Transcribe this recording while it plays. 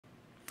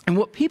And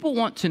what people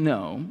want to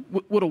know,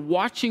 what a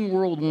watching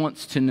world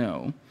wants to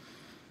know,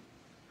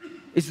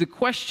 is the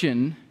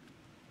question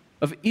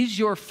of, is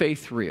your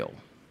faith real?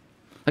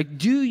 Like,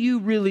 do you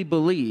really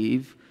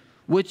believe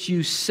what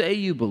you say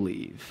you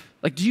believe?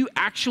 Like, do you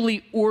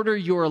actually order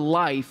your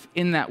life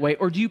in that way?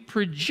 Or do you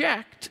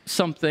project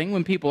something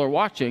when people are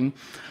watching,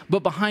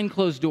 but behind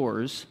closed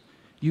doors,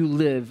 you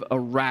live a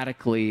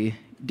radically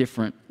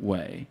different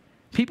way?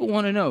 People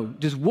want to know,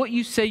 does what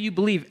you say you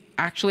believe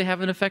actually have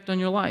an effect on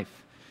your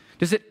life?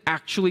 Does it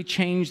actually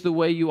change the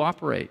way you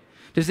operate?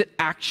 Does it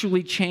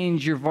actually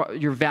change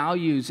your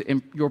values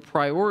and your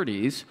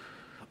priorities?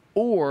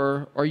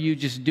 Or are you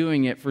just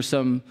doing it for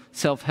some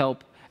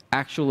self-help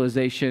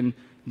actualization,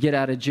 get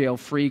out of jail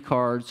free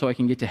card so I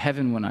can get to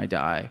heaven when I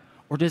die?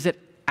 Or does it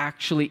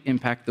actually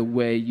impact the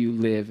way you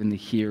live in the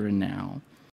here and now?